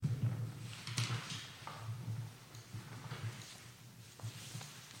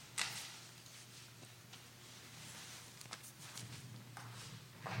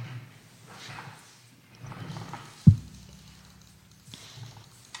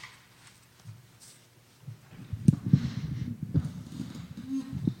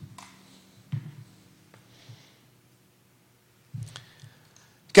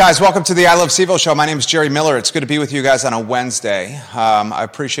Guys, welcome to the I Love CVille show. My name is Jerry Miller. It's good to be with you guys on a Wednesday. I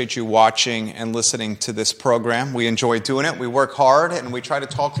appreciate you watching and listening to this program. We enjoy doing it. We work hard, and we try to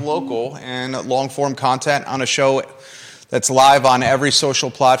talk local and long-form content on a show that's live on every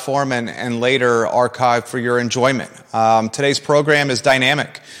social platform and later archived for your enjoyment. Today's program is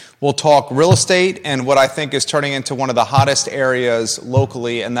dynamic. We'll talk real estate and what I think is turning into one of the hottest areas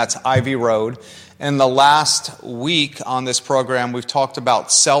locally, and that's Ivy Road. In the last week on this program, we've talked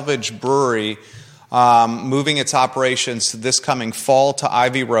about Salvage Brewery moving its operations this coming fall to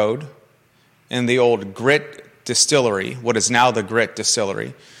Ivy Road in the old Grit Distillery, what is now the Grit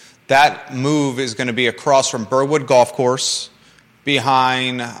Distillery. That move is going to be across from Burwood Golf Course,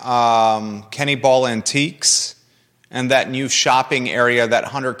 behind Kenny Ball Antiques, and that new shopping area that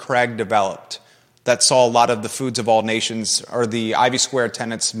Hunter Craig developed that saw a lot of the Foods of All Nations or the Ivy Square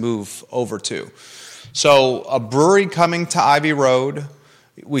tenants move over to. So a brewery coming to Ivy Road.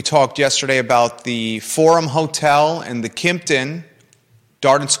 We talked yesterday about the Forum Hotel and the Kimpton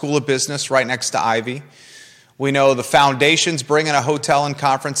Darden School of Business right next to Ivy. We know the Foundation's bringing a hotel and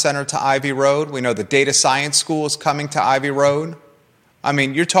conference center to Ivy Road. We know the Data Science School is coming to Ivy Road. I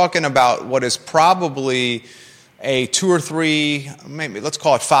mean, you're talking about what is probably a 2 or 3, maybe let's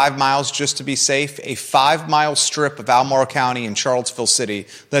call it 5 miles just to be safe, a 5-mile strip of Albemarle County in Charlottesville City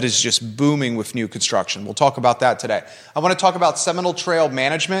that is just booming with new construction. We'll talk about that today. I want to talk about Seminole Trail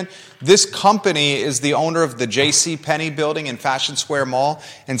Management. This company is the owner of the J.C. Penney building in Fashion Square Mall.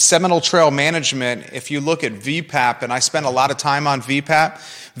 And Seminole Trail Management, if you look at VPAP, and I spend a lot of time on VPAP,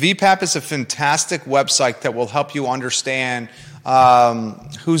 VPAP is a fantastic website that will help you understand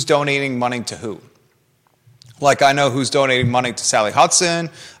who's donating money to who. Like, I know who's donating money to Sally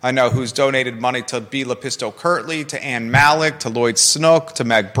Hudson. I know who's donated money to B. Lepisto Kirtley, to Ann Malik, to Lloyd Snook, to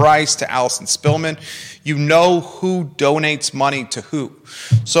Meg Bryce, to Allison Spillman. You know who donates money to who.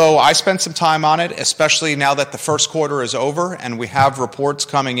 So I spent some time on it, especially now that the first quarter is over and we have reports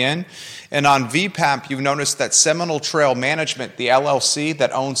coming in. And on VPAP, you've noticed that Seminole Trail Management, the LLC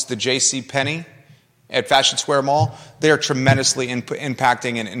that owns the J.C. Penney at Fashion Square Mall, they are tremendously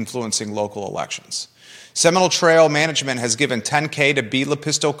impacting and influencing local elections. Seminole Trail Management has given $10K to B.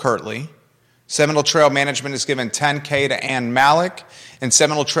 Lepisto Kirtley. Seminole Trail Management has given $10K to Ann Malik. And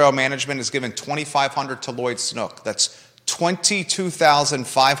Seminole Trail Management has given $2,500 to Lloyd Snook. That's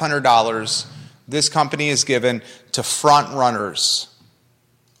 $22,500 this company has given to front runners.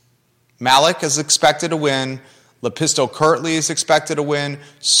 Malik is expected to win. Lepisto Kirtley is expected to win.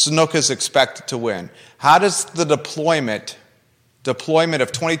 Snook is expected to win. How does the deployment of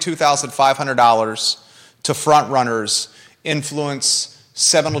 $22,500 to front runners influence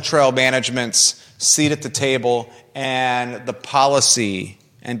Seminole Trail Management's seat at the table and the policy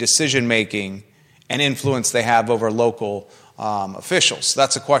and decision-making and influence they have over local officials?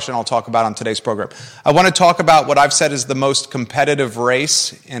 That's a question I'll talk about on today's program. I want to talk about what I've said is the most competitive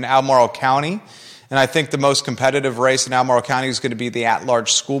race in Albemarle County. And I think the most competitive race in Albemarle County is going to be the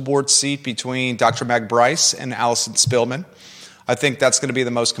at-large school board seat between Dr. Meg Bryce and Allison Spillman. I think that's going to be the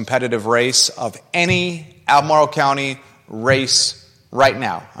most competitive race of any Albemarle County race right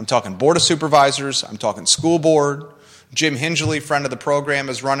now. I'm talking Board of Supervisors. I'm talking school board. Jim Hingley, friend of the program,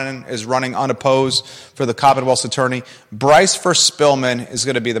 is running unopposed for the Commonwealth's attorney. Bryce for Spillman is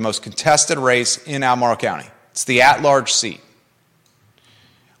going to be the most contested race in Albemarle County. It's the at-large seat.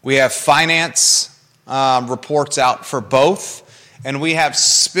 We have finance reports out for both. And we have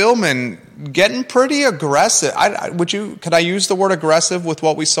Spillman getting pretty aggressive. Could I use the word aggressive with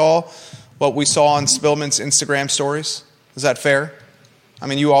what we saw on Spillman's Instagram stories? Is that fair? I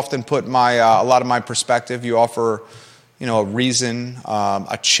mean, you often put a lot of my perspective. You offer, a reason,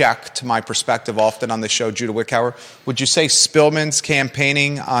 a check to my perspective often on the show, Judah Wickhauer. Would you say Spillman's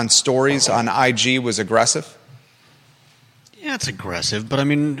campaigning on stories on IG was aggressive? Yeah, it's aggressive, but I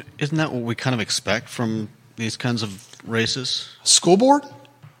mean, isn't that what we kind of expect from these kinds of races? School board?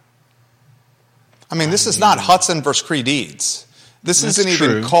 I mean, this is not Hudson versus Cree Deeds. This isn't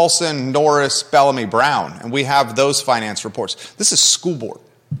even Coulson, Norris, Bellamy, Brown, and we have those finance reports. This is school board.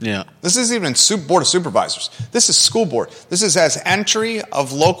 Yeah. This isn't even Board of Supervisors. This is school board. This is as entry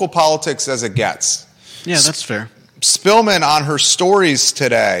of local politics as it gets. Yeah, that's fair. Spillman on her stories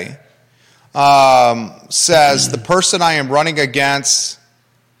today says, the person I am running against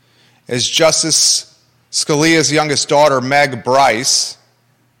is Justice Scalia's youngest daughter, Meg Bryce.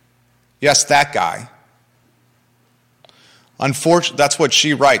 Yes, that guy. That's what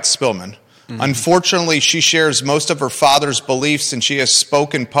she writes, Spillman. Mm-hmm. Unfortunately, she shares most of her father's beliefs, and she has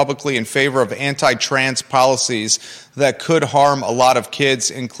spoken publicly in favor of anti-trans policies that could harm a lot of kids,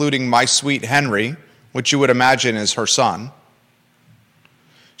 including my sweet Henry, which you would imagine is her son.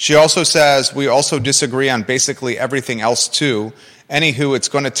 She also says, we also disagree on basically everything else too. Anywho, it's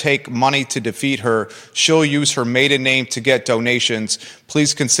going to take money to defeat her. She'll use her maiden name to get donations.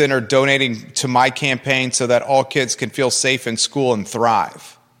 Please consider donating to my campaign so that all kids can feel safe in school and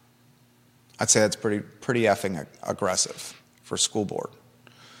thrive. I'd say that's pretty effing aggressive for school board.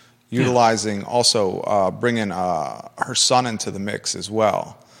 Utilizing also bringing her son into the mix as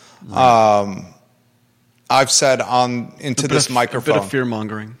well. Right. I've said into this microphone, a bit of fear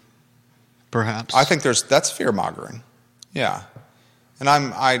mongering, perhaps. I think that's fear mongering. Yeah, and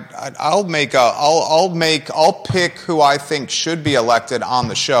I'll pick who I think should be elected on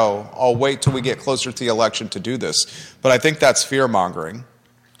the show. I'll wait till we get closer to the election to do this, but I think that's fear mongering,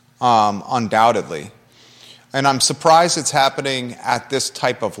 undoubtedly. And I'm surprised it's happening at this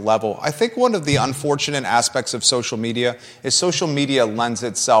type of level. I think one of the unfortunate aspects of social media is social media lends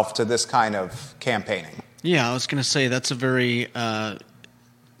itself to this kind of campaigning. Yeah, I was going to say that's it's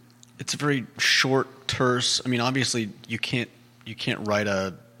a very short, terse. I mean, obviously you can't write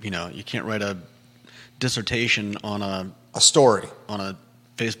a dissertation on a story, on a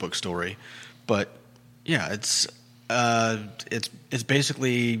Facebook story, but yeah, it's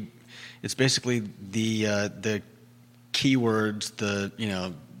basically the keywords,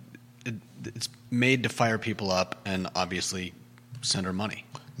 it's made to fire people up and obviously send her money.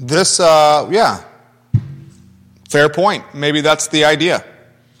 This, fair point. Maybe that's the idea.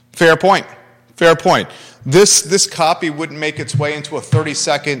 Fair point. This copy wouldn't make its way into a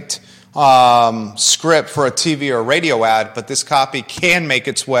 30-second script for a TV or radio ad, but this copy can make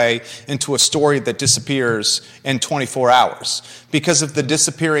its way into a story that disappears in 24 hours. Because of the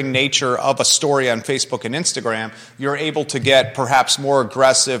disappearing nature of a story on Facebook and Instagram, you're able to get perhaps more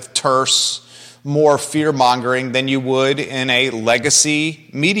aggressive, terse, more fear-mongering than you would in a legacy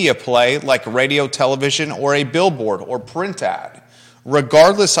media play like radio, television, or a billboard or print ad.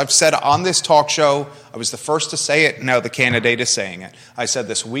 Regardless, I've said on this talk show, I was the first to say it, now the candidate is saying it. I said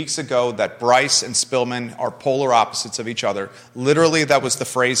this weeks ago that Bryce and Spillman are polar opposites of each other. Literally, that was the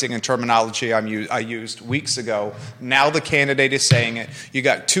phrasing and terminology I used weeks ago. Now the candidate is saying it. You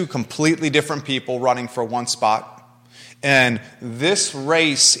got two completely different people running for one spot. And this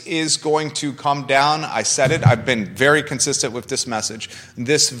race is going to come down. I said it. I've been very consistent with this message.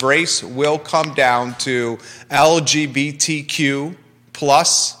 This race will come down to LGBTQ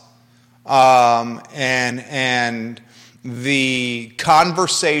plus and the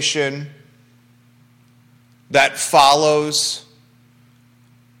conversation that follows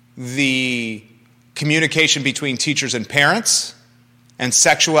the communication between teachers and parents and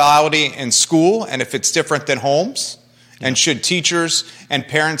sexuality in school and if it's different than homes. And should teachers and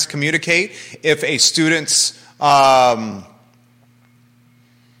parents communicate if a student's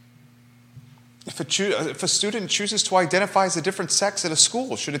if a student chooses to identify as a different sex at a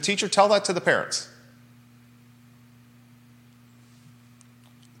school, should a teacher tell that to the parents?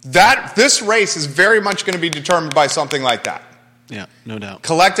 This race is very much going to be determined by something like that. Yeah, no doubt.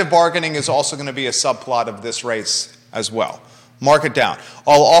 Collective bargaining is also going to be a subplot of this race as well. Mark it down.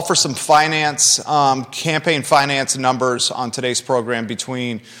 I'll offer some campaign finance numbers on today's program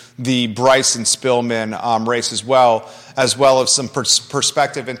between the Bryce and Spillman race as well as some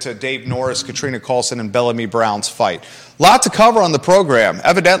perspective into Dave Norris, Katrina Carlson, and Bellamy Brown's fight. A lot to cover on the program.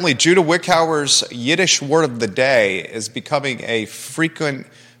 Evidently, Judah Wickhauer's Yiddish word of the day is becoming a frequent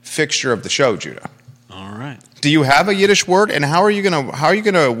fixture of the show, Judah. All right. Do you have a Yiddish word, and how are you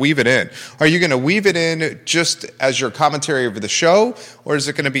going to weave it in? Are you going to weave it in just as your commentary over the show, or is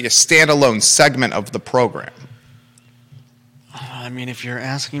it going to be a standalone segment of the program? I mean, if you're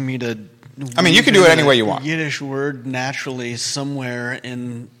asking me to, you can do it any way you want. Yiddish word naturally somewhere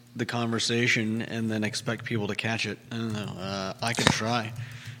in the conversation, and then expect people to catch it. I don't know. I could try.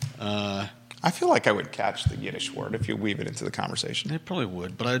 I feel like I would catch the Yiddish word if you weave it into the conversation. They probably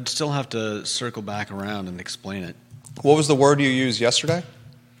would, but I'd still have to circle back around and explain it. What was the word you used yesterday?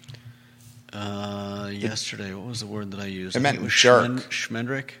 Yesterday, what was the word that I used? It meant jerk.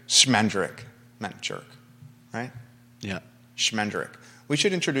 Schmendrick. Meant jerk, right? Yeah. Schmendrick. We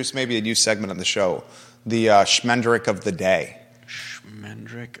should introduce maybe a new segment on the show, the Schmendrick of the day.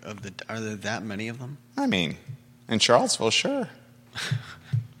 Schmendrick of the... Are there that many of them? I mean, in Charlottesville, sure.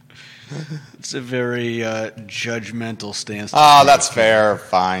 It's a very judgmental stance. Oh, that's fair.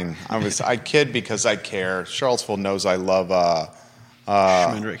 Fine. I kid because I care. Charlottesville knows I love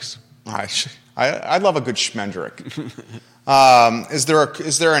Schmendricks. I love a good Schmendrick.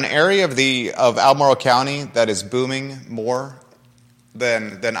 Is there an area of Albemarle County that is booming more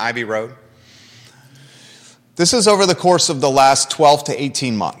than Ivy Road? This is over the course of the last 12 to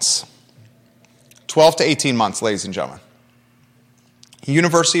 18 months. 12 to 18 months, ladies and gentlemen.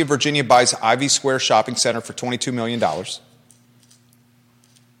 University of Virginia buys Ivy Square Shopping Center for $22 million.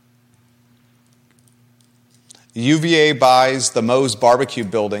 UVA buys the Moe's Barbecue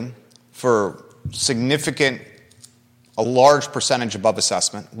building for a large percentage above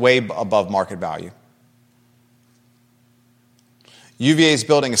assessment, way above market value. UVA is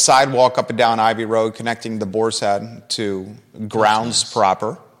building a sidewalk up and down Ivy Road connecting the Boar's Head to grounds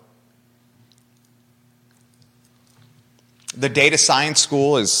proper. The data science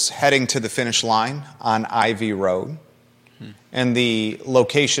school is heading to the finish line on Ivy Road and the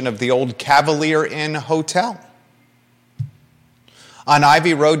location of the old Cavalier Inn Hotel. On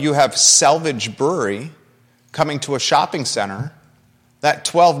Ivy Road, you have Selvage Brewery coming to a shopping center that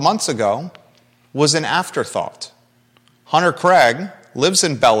 12 months ago was an afterthought. Hunter Craig lives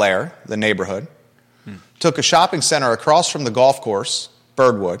in Bel Air, the neighborhood, took a shopping center across from the golf course,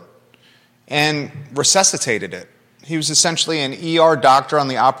 Birdwood, and resuscitated it. He was essentially an ER doctor on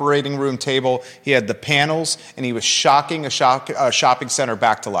the operating room table. He had the panels, and he was shocking a shopping center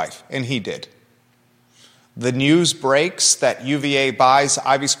back to life, and he did. The news breaks that UVA buys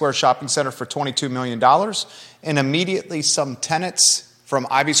Ivy Square Shopping Center for $22 million, and immediately some tenants from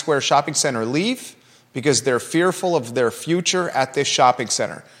Ivy Square Shopping Center leave because they're fearful of their future at this shopping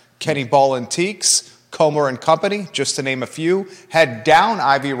center. Kenny Ball Antiques, Comer and Company, just to name a few, head down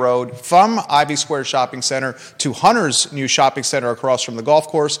Ivy Road from Ivy Square Shopping Center to Hunter's new shopping center across from the golf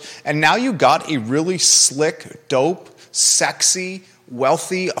course, and now you got a really slick, dope, sexy,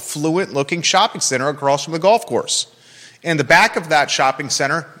 wealthy, affluent-looking shopping center across from the golf course. In the back of that shopping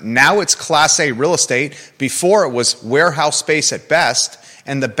center, now it's Class A real estate. Before it was warehouse space at best.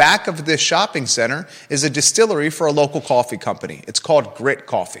 And the back of this shopping center is a distillery for a local coffee company. It's called Grit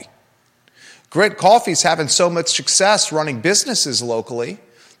Coffee. Grit Coffee's having so much success running businesses locally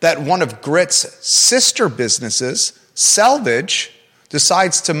that one of Grit's sister businesses, Selvage,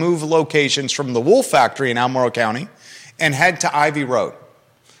 decides to move locations from the wool factory in Albemarle County and head to Ivy Road.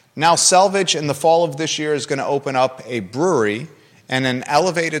 Now Selvage in the fall of this year is going to open up a brewery and an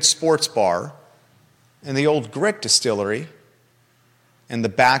elevated sports bar in the old Grit distillery in the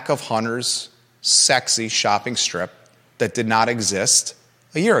back of Hunter's sexy shopping strip that did not exist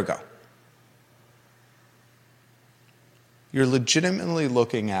a year ago. You're legitimately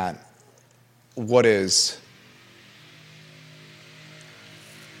looking at what is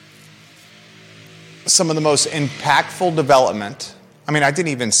some of the most impactful development. I mean, I didn't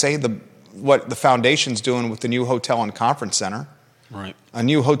even say what the foundation's doing with the new hotel and conference center. Right. A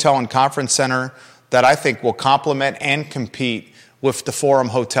new hotel and conference center that I think will complement and compete with the Forum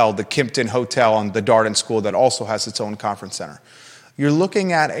Hotel, the Kimpton Hotel, and the Darden School that also has its own conference center. You're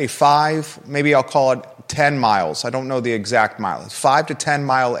looking at a 5, maybe I'll call it 10 miles. I don't know the exact mile. 5 to 10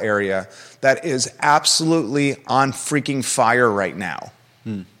 mile area that is absolutely on freaking fire right now.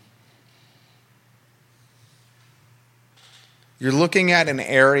 You're looking at an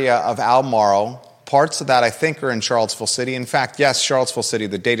area of Albemarle, parts of that I think are in Charlottesville City. In fact, yes, Charlottesville City,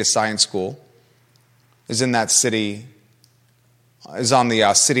 the data science school, is in that city, is on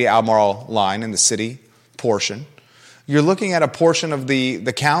the city Albemarle line in the city portion. You're looking at a portion of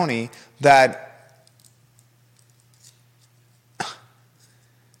the county that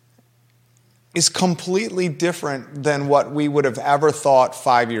is completely different than what we would have ever thought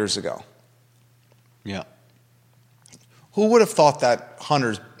 5 years ago. Yeah. Who would have thought that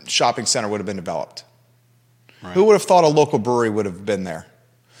Hunter's shopping center would have been developed? Right. Who would have thought a local brewery would have been there?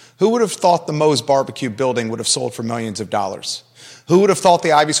 Who would have thought the Moe's Barbecue building would have sold for millions of dollars? Who would have thought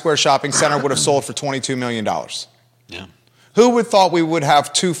the Ivy Square Shopping Center would have sold for $22 million? Yeah. Who would have thought we would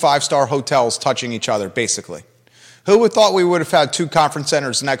have 2 5-star hotels touching each other, basically? Who would have thought we would have had 2 conference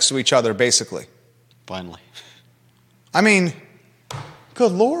centers next to each other, basically? Finally. I mean,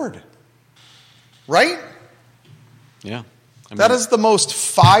 good Lord. Right? Yeah. That is the most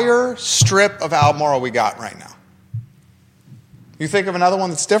fire strip of Albemarle we got right now. You think of another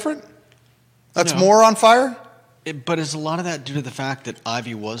one that's different? That's more on fire? But is a lot of that due to the fact that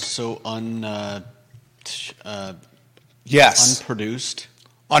Ivy was so Yes. unproduced?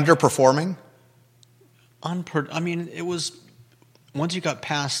 Underperforming? I mean, it was once you got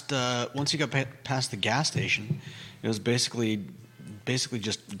past the gas station, it was basically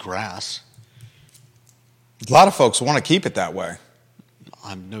just grass. A lot of folks want to keep it that way.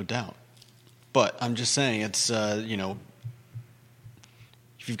 I'm no doubt, but I'm just saying it's if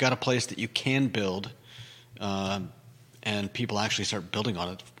you've got a place that you can build, and people actually start building on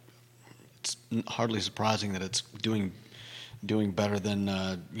it, it's hardly surprising that it's doing better than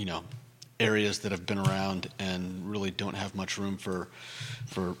areas that have been around and really don't have much room for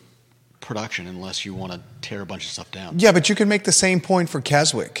production unless you want to tear a bunch of stuff down. Yeah, but you can make the same point for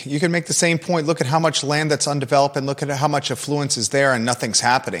Keswick. You can make the same point. Look at how much land that's undeveloped and look at how much affluence is there and nothing's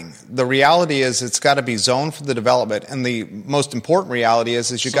happening. The reality is it's got to be zoned for the development. And the most important reality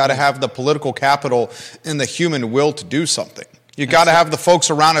is you got to have the political capital and the human will to do something. You got to have the folks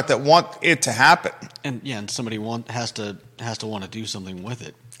around it that want it to happen. And somebody has to want to do something with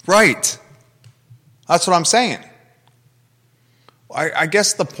it. Right. That's what I'm saying. I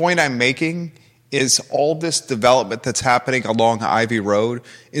guess the point I'm making is all this development that's happening along Ivy Road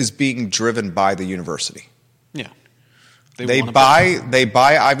is being driven by the university. Yeah. They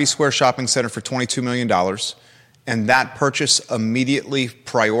buy Ivy Square Shopping Center for $22 million, and that purchase immediately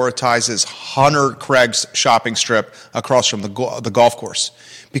prioritizes Hunter Craig's shopping strip across from the golf course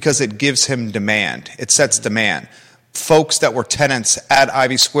because it gives him demand. It sets demand. Folks that were tenants at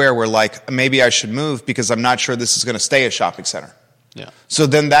Ivy Square were like, maybe I should move because I'm not sure this is going to stay a shopping center. Yeah. So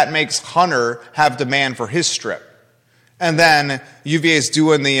then that makes Hunter have demand for his strip. And then UVA is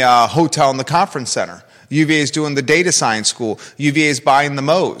doing the hotel and the conference center. UVA is doing the data science school. UVA is buying the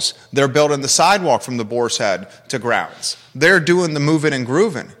Mo's. They're building the sidewalk from the Boar's Head to grounds. They're doing the moving and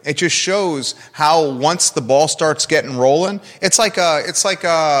grooving. It just shows how once the ball starts getting rolling, it's like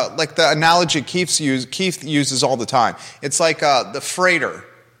the analogy Keith uses all the time. It's like the freighter,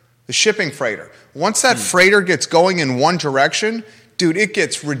 the shipping freighter. Once that freighter gets going in one direction, dude, it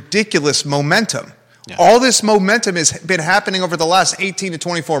gets ridiculous momentum. Yeah. All this momentum has been happening over the last 18 to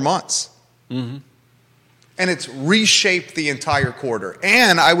 24 months. Mm-hmm. And it's reshaped the entire corridor.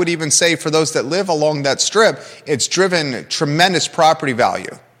 And I would even say for those that live along that strip, it's driven tremendous property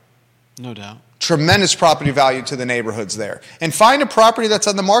value. No doubt. Tremendous property value to the neighborhoods there. And find a property that's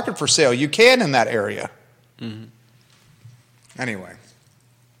on the market for sale. You can in that area. Mm-hmm. Anyway.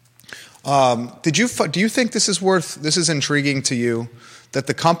 Do you think this is intriguing to you, that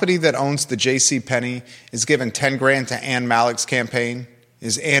the company that owns the J.C. Penney is giving $10,000 to Ann Malik's campaign,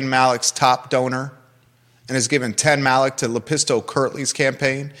 is Ann Malik's top donor, and is giving $10 Malik to Lepisto Kirtley's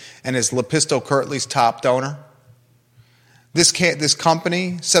campaign, and is Lepisto Kirtley's top donor? This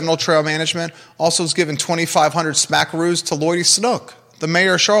company, Seminole Trail Management, also is giving 2,500 smackaroos to Lloydie Snook, the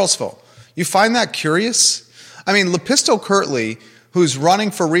mayor of Charlottesville. You find that curious? I mean, Lepisto Kirtley, who's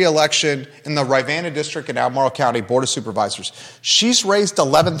running for re-election in the Rivanna District in Albemarle County Board of Supervisors, she's raised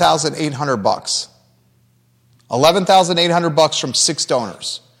 $11,800. $11,800 from 6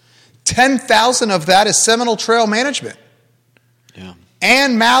 donors. 10,000 of that is Seminole Trail Management. Yeah.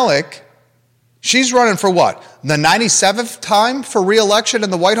 Ann Malik, she's running for what? The 97th time for re-election in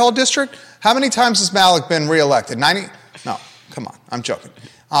the Whitehall District? How many times has Malik been re-elected? 90? No, come on, I'm joking.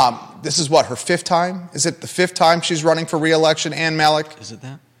 This is what, her 5th time? Is it the 5th time she's running for re-election, Ann Malik? Is it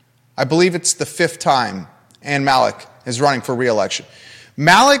that? I believe it's the 5th time Ann Malik is running for re-election.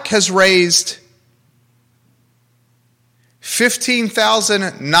 Malik has raised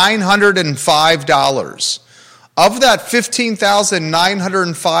 $15,905. Of that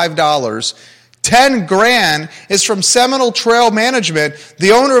 $15,905, $10,000 is from Seminole Trail Management,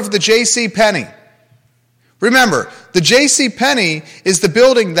 the owner of the J.C. Penney. Remember, the J.C. Penney is the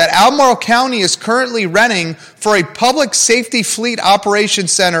building that Albemarle County is currently renting for a public safety fleet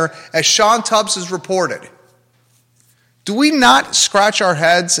operations center, as Sean Tubbs has reported. Do we not scratch our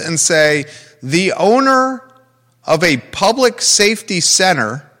heads and say, the owner of a public safety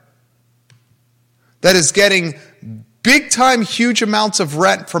center that is getting big-time, huge amounts of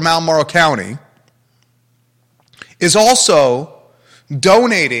rent from Albemarle County is also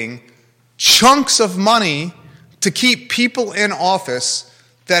donating chunks of money to keep people in office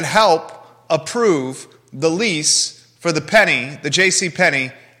that help approve the lease for the Penney, the J.C. Penney,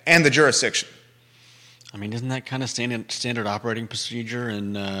 and the jurisdiction? I mean, isn't that kind of standard operating procedure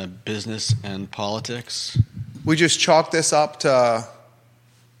in business and politics? We just chalk this up to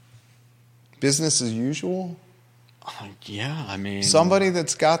business as usual? Yeah, I mean... Somebody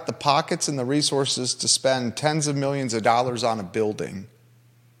that's got the pockets and the resources to spend tens of millions of dollars on a building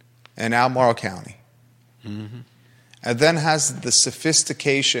in Albemarle County, mm-hmm. and then has the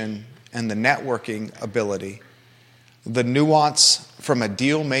sophistication and the networking ability, the nuance from a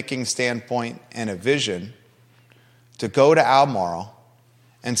deal-making standpoint and a vision to go to Albemarle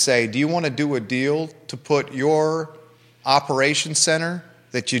and say, do you want to do a deal to put your operations center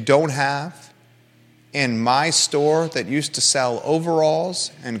that you don't have in my store that used to sell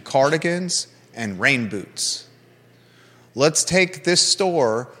overalls and cardigans and rain boots? Let's take this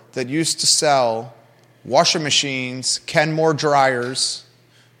store that used to sell washing machines, Kenmore dryers,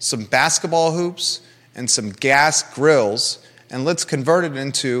 some basketball hoops, and some gas grills, and let's convert it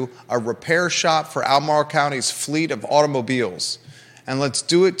into a repair shop for Albemarle County's fleet of automobiles. and let's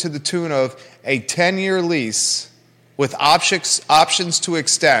do it to the tune of a 10-year lease with options to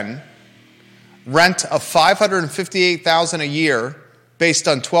extend, rent of $558,000 a year based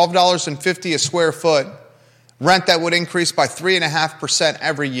on $12.50 a square foot, rent that would increase by 3.5%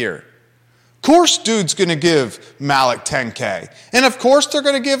 every year. Of course, dude's going to give Malik $10K. And of course, they're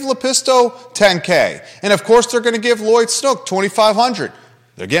going to give Lepisto $10K. And of course, they're going to give Lloyd Snook $2,500.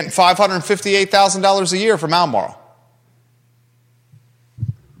 They're getting $558,000 a year from Albemarle.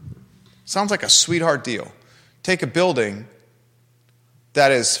 Sounds like a sweetheart deal. Take a building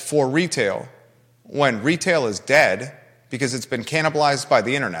that is for retail when retail is dead because it's been cannibalized by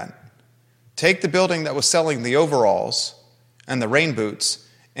the internet. Take the building that was selling the overalls and the rain boots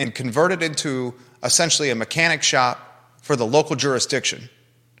and convert it into essentially a mechanic shop for the local jurisdiction.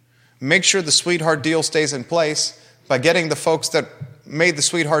 Make sure the sweetheart deal stays in place by getting the folks that made the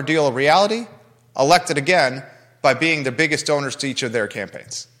sweetheart deal a reality elected again by being the biggest donors to each of their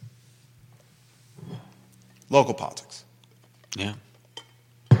campaigns. Local politics. Yeah.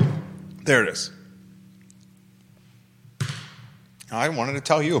 There it is. I wanted to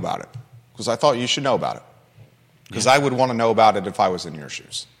tell you about it because I thought you should know about it. Because I would want to know about it if I was in your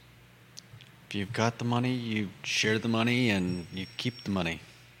shoes. If you've got the money, you share the money and you keep the money.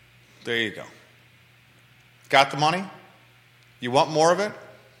 There you go. Got the money? You want more of it?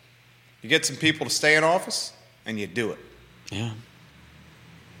 You get some people to stay in office and you do it. Yeah.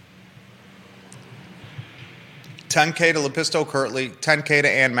 $10K to Lepisto Kirtley, $10K to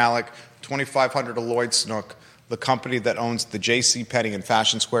Ann Malik, $2,500 to Lloyd Snook, the company that owns the J.C. Penney and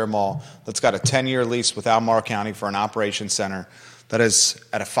Fashion Square Mall that's got a 10-year lease with Albemarle County for an operations center that is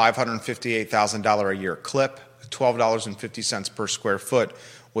at a $558,000 a year clip, $12.50 per square foot,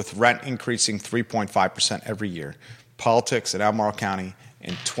 with rent increasing 3.5% every year. Politics at Albemarle County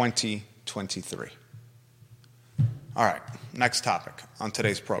in 2023. All right, next topic on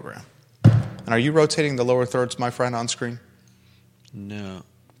today's program. And are you rotating the lower thirds, my friend, on screen? No.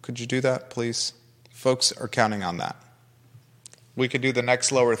 Could you do that, please? Folks are counting on that. We could do the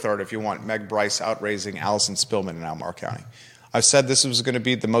next lower third if you want. Meg Bryce outraising Allison Spillman in Albemarle County. I've said this was going to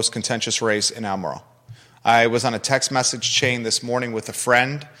be the most contentious race in Albemarle. I was on a text message chain this morning with a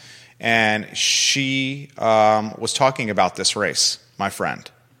friend, and she was talking about this race, my friend.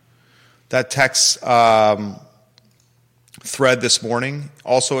 That text thread this morning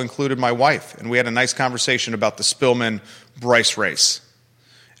also included my wife, and we had a nice conversation about the Spillman-Bryce race.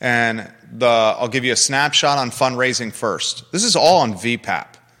 And I'll give you a snapshot on fundraising first. This is all on VPAP.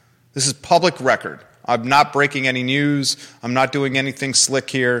 This is public record. I'm not breaking any news. I'm not doing anything slick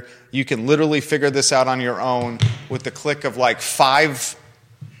here. You can literally figure this out on your own with the click of like 5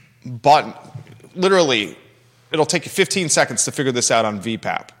 buttons. Literally, it'll take you 15 seconds to figure this out on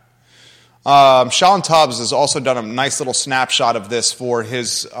VPAP. Sean Tubbs has also done a nice little snapshot of this for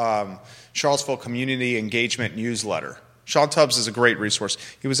his Charlottesville Community Engagement newsletter. Sean Tubbs is a great resource.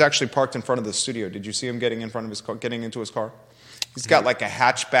 He was actually parked in front of the studio. Did you see him getting in front of his car, getting into his car? He's got like a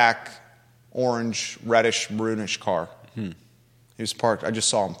hatchback, orange, reddish, maroonish car. He was parked. I just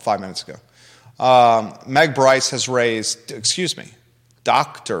saw him 5 minutes ago. Meg Bryce has raised,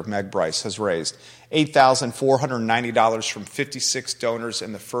 Dr. Meg Bryce has raised $8,490 from 56 donors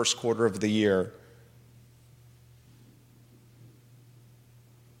in the first quarter of the year.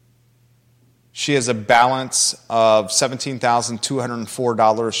 She has a balance of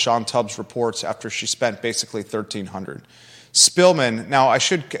 $17,204, Sean Tubbs reports, after she spent basically $1,300. Spillman, now I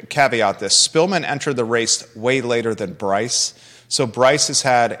should caveat this, Spillman entered the race way later than Bryce, so Bryce has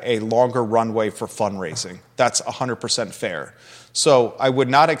had a longer runway for fundraising. That's 100% fair. So I would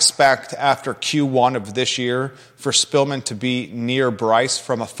not expect after Q1 of this year for Spillman to be near Bryce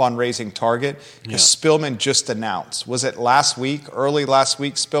from a fundraising target, because Spillman just announced. Was it last week, early last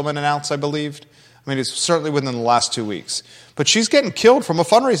week, Spillman announced, I believed? I mean, it's certainly within the last 2 weeks. But she's getting killed from a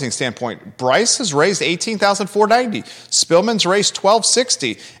fundraising standpoint. Bryce has raised $18,490. Spillman's raised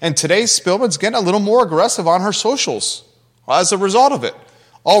 $1,260. And today, Spillman's getting a little more aggressive on her socials as a result of it.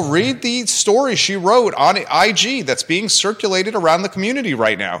 I'll read the story she wrote on IG that's being circulated around the community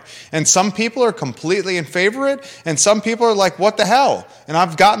right now. And some people are completely in favor of it, and some people are like, what the hell? And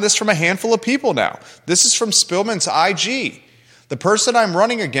I've gotten this from a handful of people now. This is from Spillman's IG. The person I'm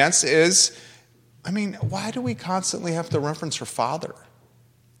running against is, why do we constantly have to reference her father?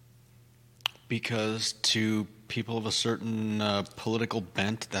 Because to people of a certain political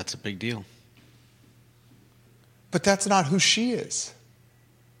bent, that's a big deal. But that's not who she is.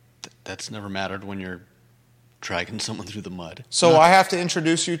 That's never mattered when you're dragging someone through the mud. So I have to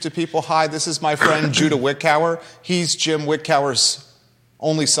introduce you to people. Hi, this is my friend Judah Wickower. He's Jim Wickower's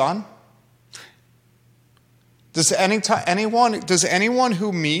only son. Does anyone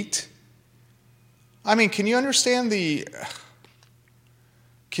who meet? I mean, can you understand the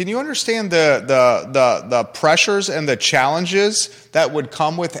pressures and the challenges that would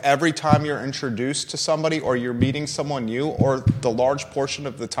come with every time you're introduced to somebody or you're meeting someone new, or the large portion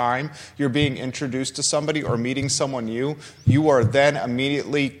of the time you're being introduced to somebody or meeting someone new, you are then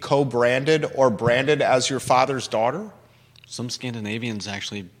immediately co-branded or branded as your father's daughter? Some Scandinavians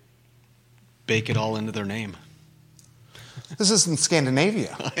actually bake it all into their name. This isn't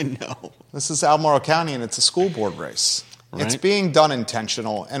Scandinavia. I know. This is Albemarle County, and it's a school board race. Right. It's being done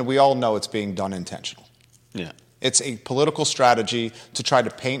intentional, and we all know it's being done intentional. Yeah. It's a political strategy to try to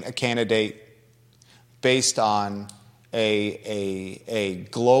paint a candidate based on a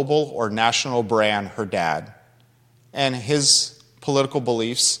global or national brand, her dad, and his political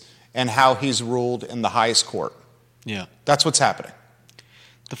beliefs and how he's ruled in the highest court. Yeah. That's what's happening.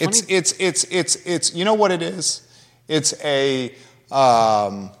 It's you know what it is? It's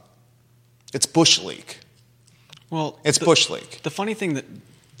Bush League. Well, it's Bush League. The funny thing that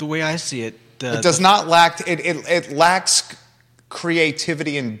the way I see it, it does not lack. It lacks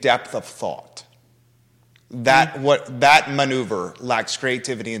creativity and depth of thought. That maneuver lacks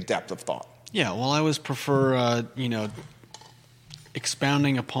creativity and depth of thought. Yeah. Well, I always prefer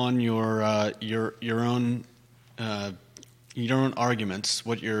expounding upon your own arguments,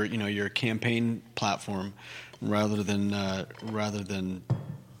 what your campaign platform, rather than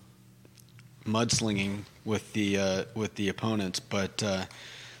mudslinging with the opponents. But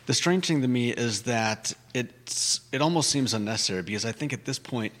the strange thing to me is that it almost seems unnecessary, because I think at this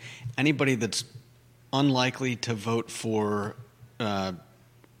point anybody that's unlikely to vote for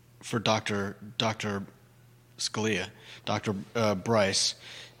Dr. Scalia, Dr. Bryce,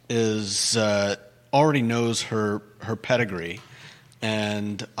 is already knows her pedigree,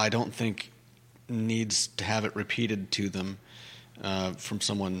 and I don't think needs to have it repeated to them from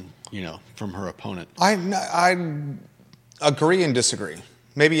someone, from her opponent. I agree and disagree.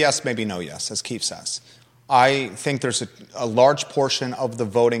 Maybe yes, maybe no yes, as Keith says. I think there's a large portion of the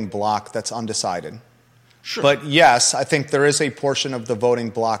voting bloc that's undecided. Sure. But yes, I think there is a portion of the voting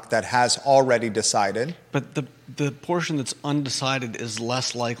bloc that has already decided. But the portion that's undecided is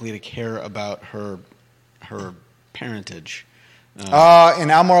less likely to care about her parentage. In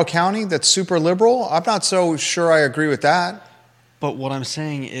Albemarle County, that's super liberal? I'm not so sure I agree with that. But what I'm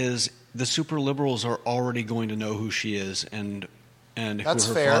saying is the super liberals are already going to know who she is and that's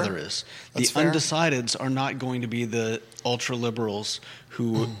who her fair. father is. That's the fair. undecideds are not going to be the ultra liberals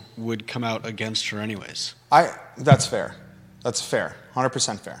who would come out against her anyways. That's fair. That's fair.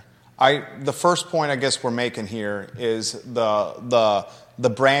 100% fair. The first point I guess we're making here is the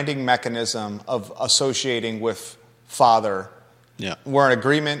branding mechanism of associating with father. Yeah. We're in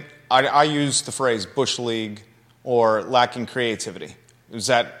agreement. I use the phrase Bush League or lacking creativity.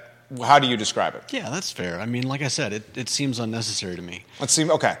 How do you describe it? Yeah, that's fair. I mean, like I said, it seems unnecessary to me.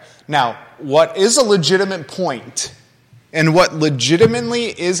 Okay. Now, what is a legitimate point, and what legitimately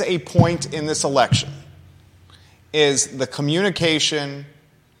is a point in this election, is the communication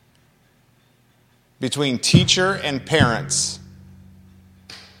between teacher and parents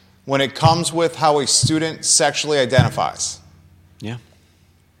when it comes with how a student sexually identifies. Yeah.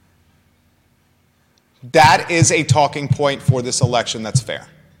 That is a talking point for this election that's fair.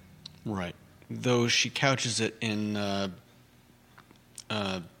 Right. Though she couches it in... I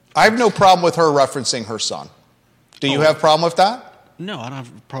have no problem with her referencing her son. Do you have a problem with that? No, I don't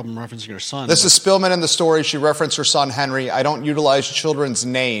have a problem referencing her son. This is Spillman in the story. She referenced her son, Henry. I don't utilize children's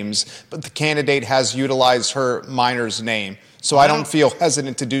names, but the candidate has utilized her minor's name. So I don't feel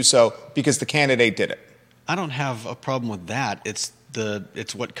hesitant to do so because the candidate did it. I don't have a problem with that. It's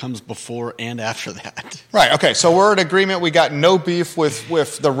what comes before and after that. Right, okay. So we're in agreement. We got no beef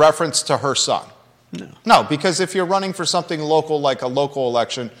with the reference to her son. No, because if you're running for something local like a local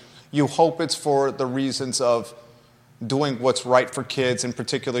election, you hope it's for the reasons of doing what's right for kids, in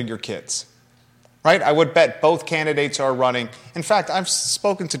particular your kids. Right? I would bet both candidates are running. In fact, I've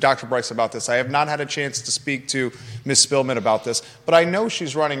spoken to Dr. Bryce about this. I have not had a chance to speak to Ms. Spillman about this, but I know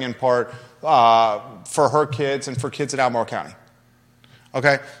she's running in part for her kids and for kids in Albemarle County.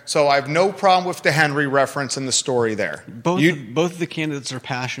 Okay? So I have no problem with the Henry reference in the story there. Both of the candidates are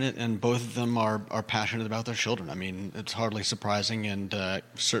passionate, and both of them are passionate about their children. I mean, it's hardly surprising, and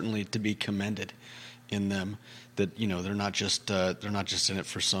certainly to be commended in them that they're not just in it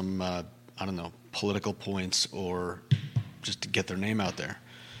for some political points or just to get their name out there.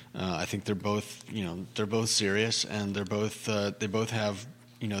 I think they're both serious, and they both have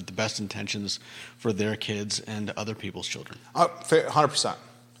the best intentions for their kids and other people's children. 100%.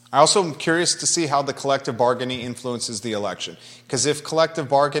 I also am curious to see how the collective bargaining influences the election. Because if collective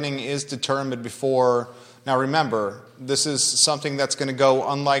bargaining is determined before, now remember, this is something that's going to go,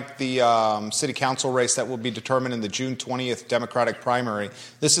 unlike the city council race that will be determined in the June 20th Democratic primary,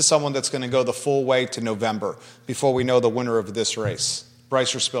 this is someone that's going to go the full way to November before we know the winner of this race,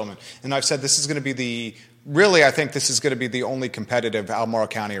 Bryce or Spillman. And I've said this is going to be I think this is going to be the only competitive Albemarle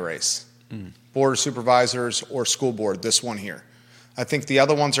County race. Board of Supervisors or school board, this one here. I think the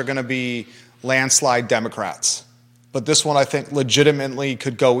other ones are going to be landslide Democrats. But this one, I think, legitimately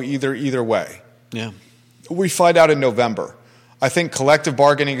could go either way. Yeah. We find out in November. I think collective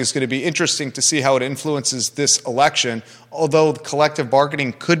bargaining is going to be interesting to see how it influences this election, although collective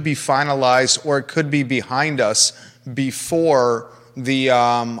bargaining could be finalized or it could be behind us before the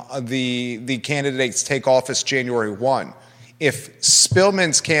candidates take office January 1. If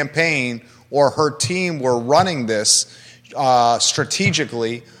Spillman's campaign or her team were running this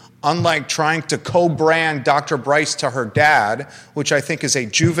strategically, unlike trying to co-brand Dr. Bryce to her dad, which I think is a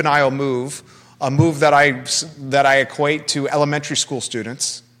juvenile move, a move that I equate to elementary school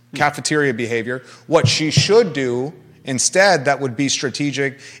students, cafeteria behavior. What she should do instead, that would be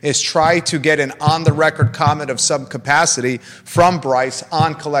strategic, is try to get an on-the-record comment of some capacity from Bryce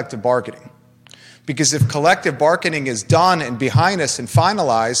on collective bargaining. Because if collective bargaining is done and behind us and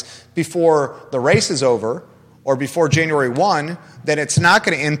finalized before the race is over, or before January 1, then it's not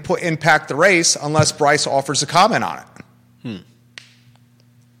going to impact the race unless Bryce offers a comment on it.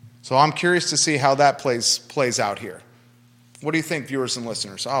 So I'm curious to see how that plays out here. What do you think, viewers and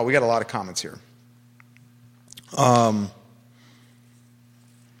listeners? Oh, we got a lot of comments here.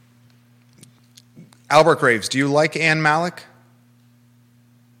 Albert Graves, do you like Ann Malik?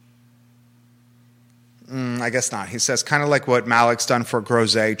 I guess not. He says, kind of like what Malik's done for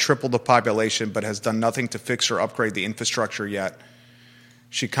Grosse, tripled the population, but has done nothing to fix or upgrade the infrastructure yet.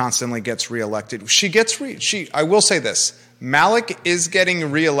 She constantly gets reelected. I will say this. Malik is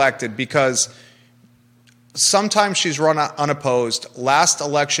getting reelected because sometimes she's run unopposed. Last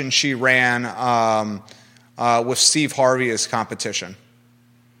election she ran with Steve Harvey as competition.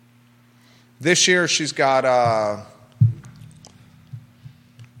 This year she's got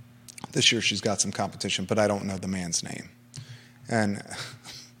some competition, but I don't know the man's name. And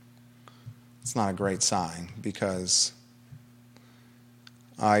it's not a great sign because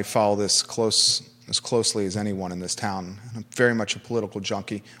I follow this as closely as anyone in this town. I'm very much a political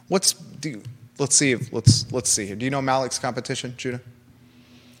junkie. Let's see here. Do you know Malik's competition, Judah?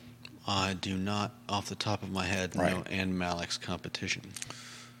 I do not, off the top of my head, know Ann Malik's competition.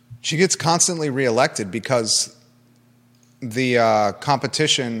 She gets constantly reelected because the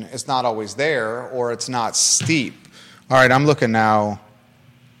competition is not always there or it's not steep. All right, I'm looking now.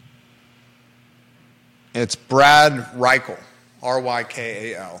 It's Brad Reichel,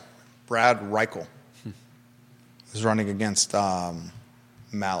 R-Y-K-A-L. Brad Reichel is running against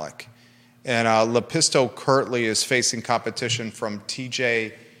Malik. And Lepisto Kirtley is facing competition from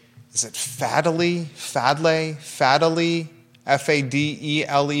TJ, is it Fadley,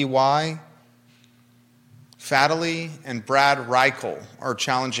 F-A-D-E-L-E-Y? Fadley and Brad Reichel are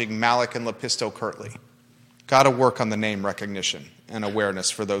challenging Malik and Lepisto Kirtley. Got to work on the name recognition and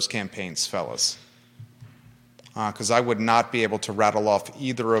awareness for those campaigns, fellas. Because I would not be able to rattle off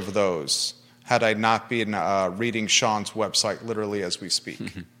either of those had I not been reading Sean's website literally as we speak.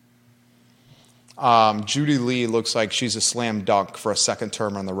 Judy Lee looks like she's a slam dunk for a second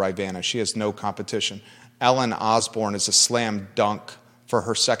term on the Rivanna. She has no competition. Ellen Osborne is a slam dunk for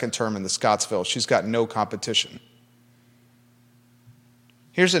her second term in the Scottsville. She's got no competition.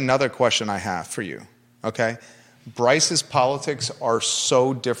 Here's another question I have for you, okay? Bryce's politics are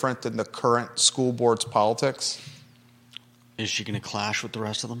so different than the current school board's politics. Is she going to clash with the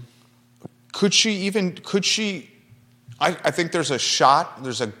rest of them? Could she? I think there's a shot,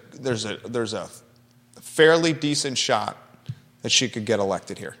 there's a fairly decent shot that she could get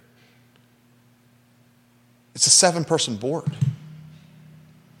elected here. It's a 7-person board.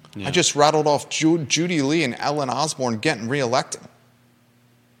 Yeah. I just rattled off Judy Lee and Ellen Osborne getting reelected.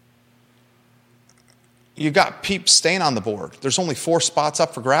 You got Peep staying on the board. There's only 4 spots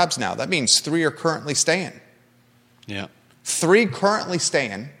up for grabs now. That means 3 are currently staying. Yeah. 3 currently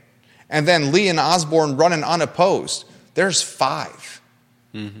staying, and then Lee and Osborne running unopposed. There's 5.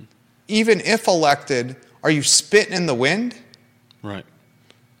 Mm-hmm. Even if elected, are you spitting in the wind? Right.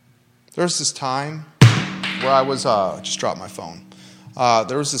 There was this time where I was, just dropped my phone.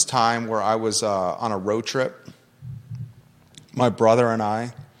 There was this time where I was on a road trip. My brother and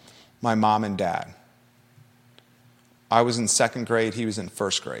I, my mom and dad. I was in 2nd grade, he was in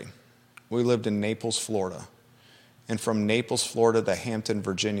 1st grade. We lived in Naples, Florida. And from Naples, Florida to Hampton,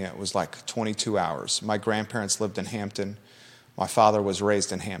 Virginia, it was like 22 hours. My grandparents lived in Hampton. My father was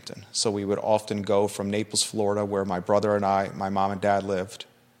raised in Hampton. So we would often go from Naples, Florida, where my brother and I, my mom and dad lived,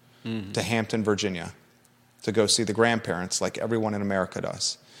 to Hampton, Virginia, to go see the grandparents like everyone in America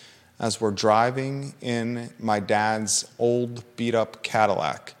does. As we're driving in my dad's old beat-up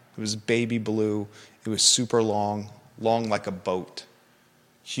Cadillac, it was baby blue, it was super long like a boat.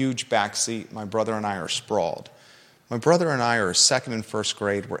 Huge back seat, my brother and I are sprawled. My brother and I are second and first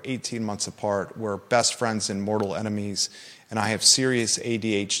grade, we're 18 months apart, we're best friends and mortal enemies, and I have serious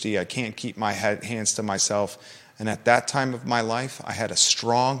ADHD, I can't keep my hands to myself. And at that time of my life, I had a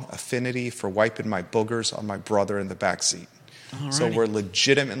strong affinity for wiping my boogers on my brother in the back seat. Alrighty. So we're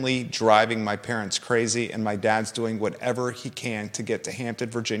legitimately driving my parents crazy, and my dad's doing whatever he can to get to Hampton,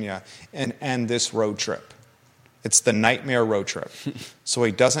 Virginia, and end this road trip. It's the nightmare road trip. So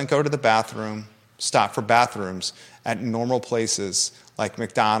he doesn't go to the bathroom, stop for bathrooms at normal places like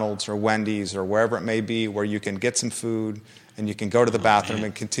McDonald's or Wendy's or wherever it may be where you can get some food and you can go to the bathroom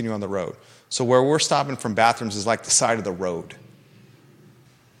and continue on the road. So where we're stopping from bathrooms is like the side of the road.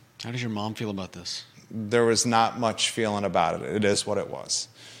 How does your mom feel about this? There was not much feeling about it. It is what it was.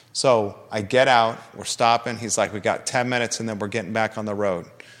 So I get out, we're stopping. He's like, we got 10 minutes and then we're getting back on the road.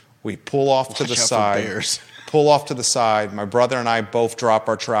 We pull off to the side. Pull off to the side. My brother and I both drop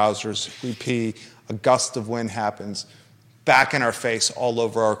our trousers. We pee. A gust of wind happens. Back in our face, all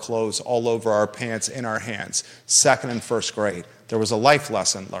over our clothes, all over our pants, in our hands. Second and first grade. There was a life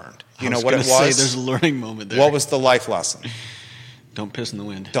lesson learned. You know what it was? There's a learning moment there. What was the life lesson? Don't piss in the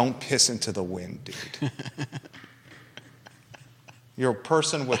wind. Don't piss into the wind, dude. You're a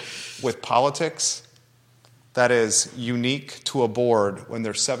person with politics that is unique to a board when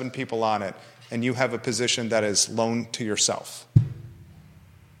there's 7 people on it, and you have a position that is loaned to yourself.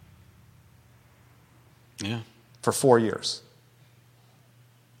 Yeah. For 4 years.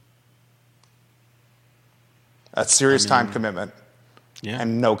 That's serious time commitment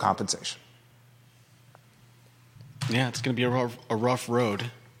and no compensation. Yeah, it's going to be a rough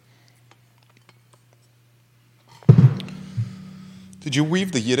road. Did you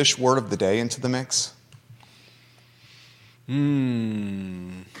weave the Yiddish word of the day into the mix?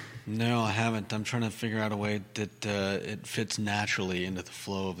 No, I haven't. I'm trying to figure out a way that it fits naturally into the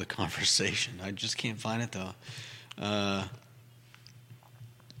flow of the conversation. I just can't find it, though.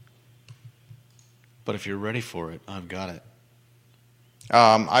 But if you're ready for it, I've got it.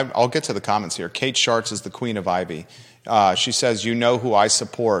 I'll get to the comments here. Kate Schartz is the queen of Ivy. She says, you know who I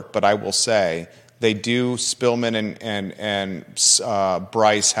support, but I will say they do, Spillman and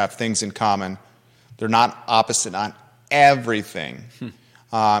Bryce have things in common. They're not opposite on everything.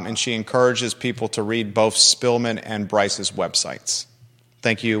 And she encourages people to read both Spillman and Bryce's websites.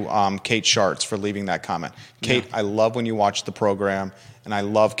 Thank you, Kate Schartz, for leaving that comment. Kate, I love when you watch the program, and I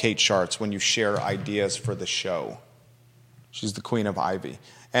love Kate Schartz when you share ideas for the show. She's the queen of Ivy.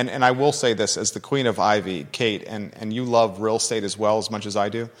 And I will say this, as the queen of Ivy, Kate, and you love real estate as well as much as I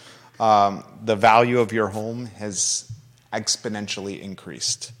do, the value of your home has exponentially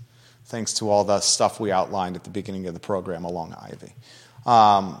increased thanks to all the stuff we outlined at the beginning of the program along Ivy.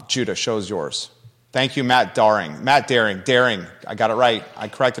 Judah, show's yours. Thank you, Matt Daring. Matt Daring, I got it right. I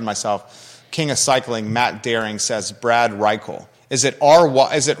corrected myself. King of Cycling, Matt Daring says Brad Reichel. Is it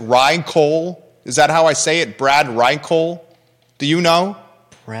Reichel? Is that how I say it? Brad Reichel? Do you know?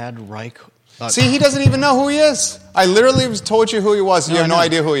 Brad Reichel. See, he doesn't even know who he is. I literally told you who he was. You have no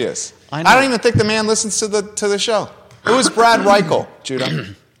idea who he is. I don't even think the man listens to the show. Who is Brad Reichel,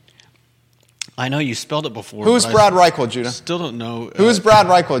 Judah? I know you spelled it before. Who's Brad Reichel, Judah? Still don't know. Who is Brad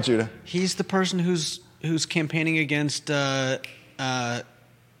Reichel, Judah? He's the person who's campaigning against. Who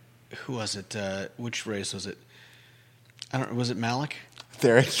was it? Which race was it? I don't. Was it Malik?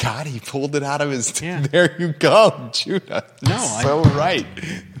 There, God, he pulled it out of his. There you go, Judah. No, right.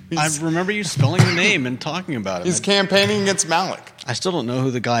 I remember you spelling the name and talking about it. He's campaigning against Malik. I still don't know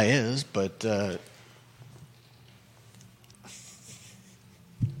who the guy is, but.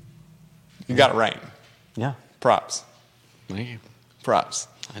 You got it right. Yeah. Props. Thank you. Props.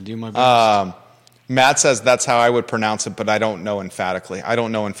 I do my best. Matt says that's how I would pronounce it, but I don't know emphatically. I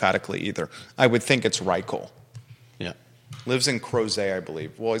don't know emphatically either. I would think it's Reichel. Yeah. Lives in Crozet, I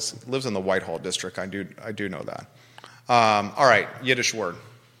believe. Well, he lives in the Whitehall district. I do know that. All right, Yiddish word.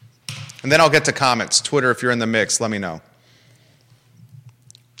 And then I'll get to comments. Twitter, if you're in the mix, let me know.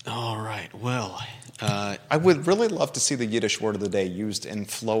 All right. Well, I would really love to see the Yiddish word of the day used in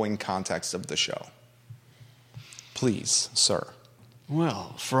flowing context of the show. Please, sir.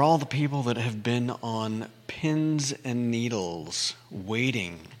 Well, for all the people that have been on pins and needles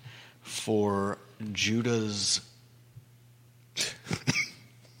waiting for Judah's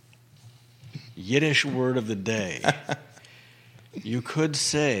Yiddish word of the day. You could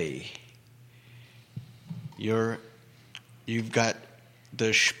say you've got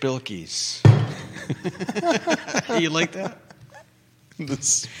the spilkies. You like that? The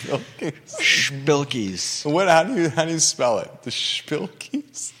spilkies. Spilkies. What? How do you spell it? The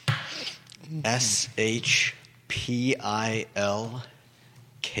spilkies. SHPILKES.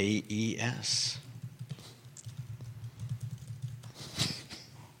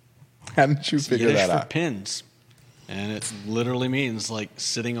 How did you figure Yiddish that for out? pins, and it literally means like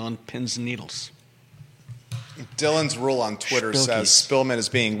sitting on pins and needles. Dylan's rule on Twitter says Spillman is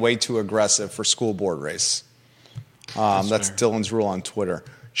being way too aggressive for school board race. That's Dylan's rule on Twitter.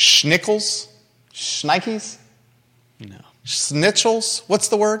 Schnickels? Schnikes? No. Snitchels? What's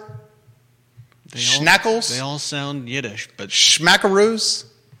the word? Schnackles? They all sound Yiddish, but Schmackaroos?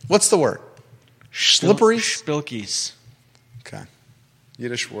 What's the word? Slipperies? Spilkies. Okay.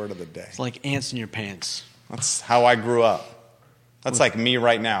 Yiddish word of the day. It's like ants in your pants. That's how I grew up. That's like me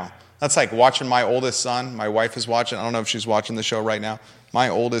right now. That's like watching my oldest son. My wife is watching. I don't know if she's watching the show right now. My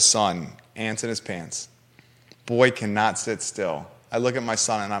oldest son, ants in his pants. Boy cannot sit still. I look at my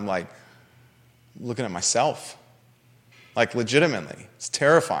son and I'm like, looking at myself. Like legitimately. It's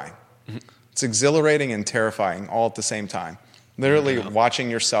terrifying. Mm-hmm. It's exhilarating and terrifying all at the same time. Literally watching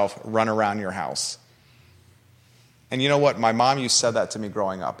yourself run around your house. And you know what? My mom used to say that to me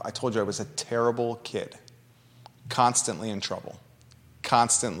growing up. I told you I was a terrible kid. Constantly in trouble.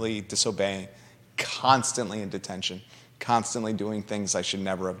 Constantly disobeying. Constantly in detention. Constantly doing things I should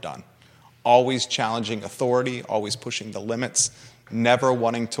never have done. Always challenging authority. Always pushing the limits. Never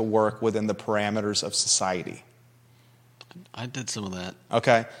wanting to work within the parameters of society. I did some of that.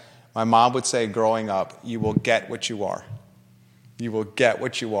 Okay? My mom would say growing up, you will get what you are. You will get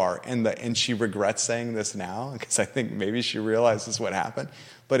what you are. And she regrets saying this now because I think maybe she realizes what happened.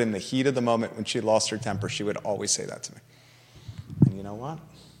 But in the heat of the moment when she lost her temper, she would always say that to me. And you know what?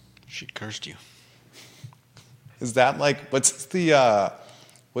 She cursed you. Is that like, what's the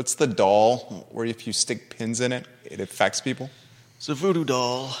doll where if you stick pins in it, it affects people? It's a voodoo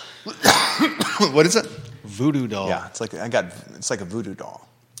doll. What is it? Voodoo doll. Yeah, it's like a voodoo doll.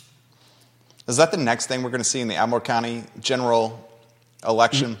 Is that the next thing we're going to see in the Albemarle County general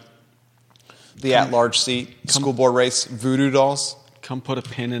election? The at-large seat, school board race, voodoo dolls? Come put a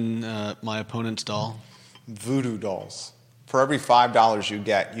pin in my opponent's doll. Voodoo dolls. For every $5 you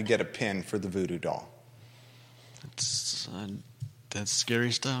get a pin for the voodoo doll. That's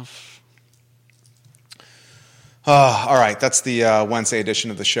scary stuff. All right, that's the Wednesday edition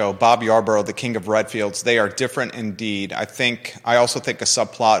of the show. Bob Yarborough, the king of Redfields. They are different indeed. I also think a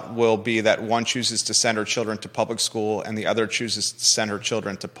subplot will be that one chooses to send her children to public school and the other chooses to send her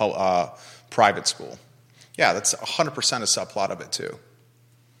children to private school. Yeah, that's 100% a subplot of it too.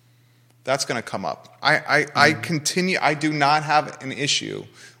 That's going to come up. I do not have an issue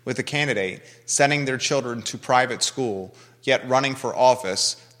with a candidate sending their children to private school, yet running for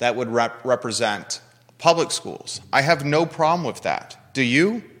office that would represent public schools. I have no problem with that. Do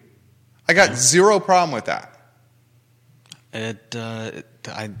you? I got zero problem with that.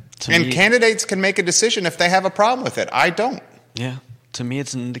 Candidates can make a decision if they have a problem with it. I don't. Yeah. To me,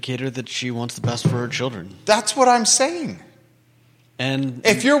 it's an indicator that she wants the best for her children. That's what I'm saying. And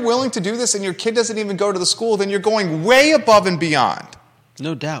if you're willing to do this and your kid doesn't even go to the school, then you're going way above and beyond.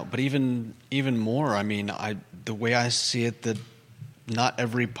 No doubt. But even more, I mean, the way I see it, that not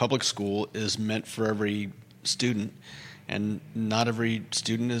every public school is meant for every student, and not every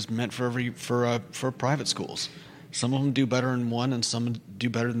student is meant for private schools. Some of them do better in one, and some do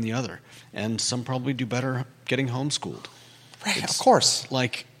better than the other, and some probably do better getting homeschooled. Right, of course.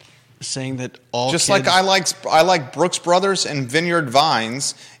 Like saying that all just kids, like I like Brooks Brothers and Vineyard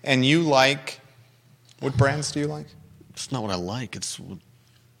Vines, and you like what brands do you like? It's not what I like. It's what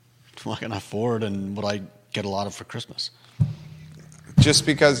I can afford and what I get a lot of for Christmas. Just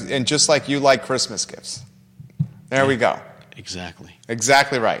like you like Christmas gifts. There we go. Exactly.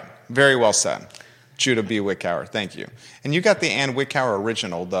 Exactly right. Very well said. Judah B. Wickower, thank you. And you got the Ann Wickower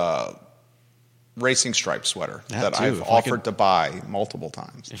original, the racing stripe sweater that I've offered to buy multiple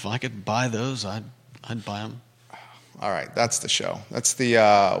times. If I could buy those, I'd buy them. All right, that's the show. That's the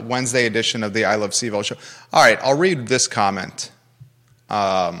Wednesday edition of the I Love CVille show. All right, I'll read this comment.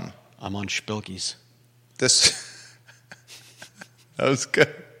 I'm on Spilkies. That was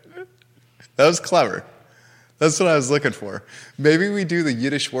good. That was clever. That's what I was looking for. Maybe we do the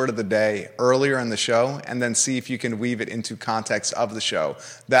Yiddish word of the day earlier in the show and then see if you can weave it into context of the show.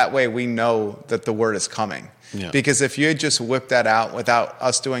 That way we know that the word is coming. Yeah. Because if you had just whipped that out without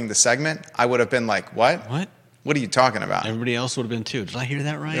us doing the segment, I would have been like, what? What? What are you talking about? Everybody else would have been too. Did I hear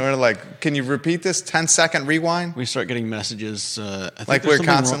that right? You know, like, can you repeat this 10-second rewind? We start getting messages. I think like we're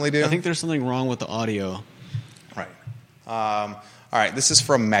constantly doing? I think there's something wrong with the audio. Right. All right, this is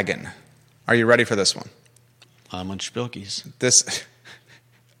from Megan. Are you ready for this one? I'm on Spilkies. This,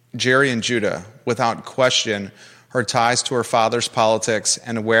 Jerry and Judah, without question, her ties to her father's politics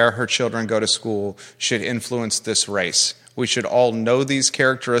and where her children go to school should influence this race. We should all know these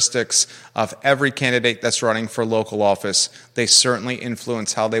characteristics of every candidate that's running for local office. They certainly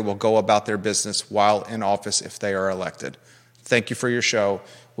influence how they will go about their business while in office if they are elected. Thank you for your show.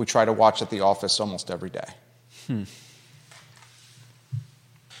 We try to watch at the office almost every day.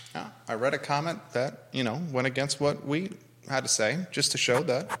 Yeah, I read a comment that, went against what we had to say, just to show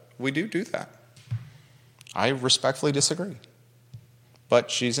that we do that. I respectfully disagree.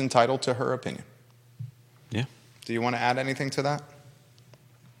 But she's entitled to her opinion. Yeah. Do you want to add anything to that?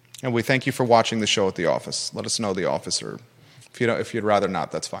 And we thank you for watching the show at the office. Let us know the office, or if you'd rather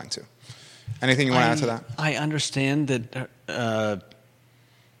not, that's fine too. Anything you want to add to that? I understand that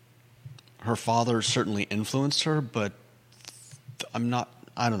her father certainly influenced her, but I don't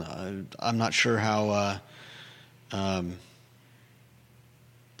know. I'm not sure how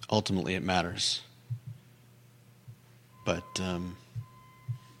ultimately it matters. But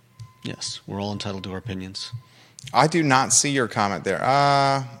yes, we're all entitled to our opinions. I do not see your comment there.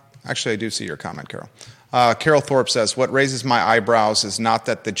 Actually, I do see your comment, Carol. Carol Thorpe says, what raises my eyebrows is not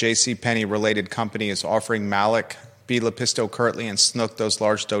that the JCPenney related company is offering Malik, B. Lepisto Kirtley, and Snook those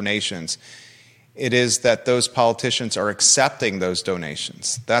large donations. It is that those politicians are accepting those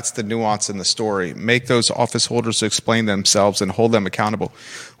donations. That's the nuance in the story. Make those office holders explain themselves and hold them accountable.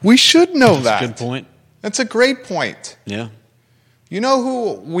 We should know that. That's a good point. That's a great point. Yeah. You know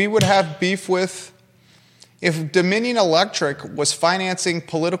who we would have beef with? If Dominion Electric was financing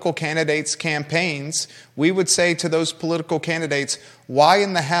political candidates' campaigns, we would say to those political candidates, why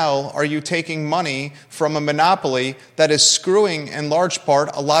in the hell are you taking money from a monopoly that is screwing, in large part,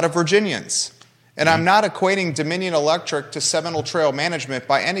 a lot of Virginians? And I'm not equating Dominion Electric to Seminole Trail Management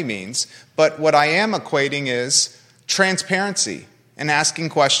by any means, but what I am equating is transparency and asking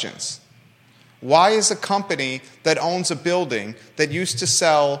questions. Why is a company that owns a building that used to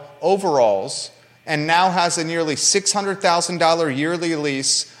sell overalls and now has a nearly $600,000 yearly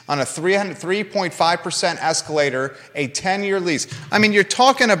lease on a 3.5% escalator, a 10-year lease? I mean, you're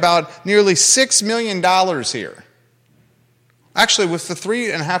talking about nearly $6 million here. Actually, with the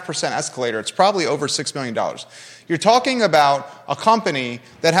 3.5% escalator, it's probably over $6 million. You're talking about a company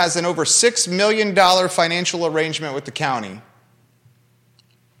that has an over $6 million financial arrangement with the county.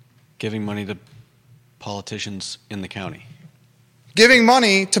 Giving money to politicians in the county. Giving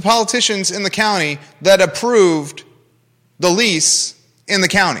money to politicians in the county that approved the lease in the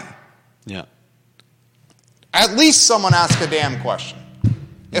county. Yeah. At least someone ask a damn question.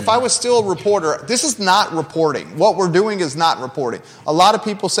 If I was still a reporter, this is not reporting. What we're doing is not reporting. A lot of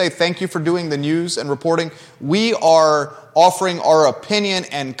people say, thank you for doing the news and reporting. We are offering our opinion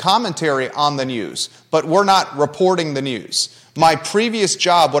and commentary on the news, but we're not reporting the news. My previous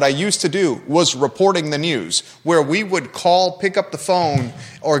job, what I used to do, was reporting the news, where we would call, pick up the phone,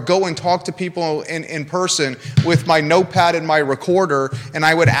 or go and talk to people in person with my notepad and my recorder, and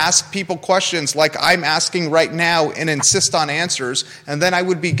I would ask people questions like I'm asking right now and insist on answers, and then I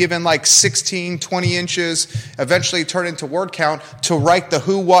would be given like 16, 20 inches, eventually turn into word count, to write the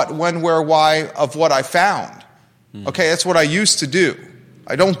who, what, when, where, why of what I found. Okay, that's what I used to do.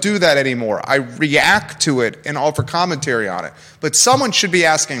 I don't do that anymore. I react to it and offer commentary on it. But someone should be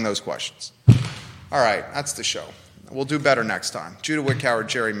asking those questions. All right, that's the show. We'll do better next time. Judah Wickhauer,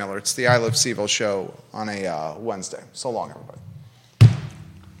 Jerry Miller. It's the I Live CVille show on a Wednesday. So long, everybody.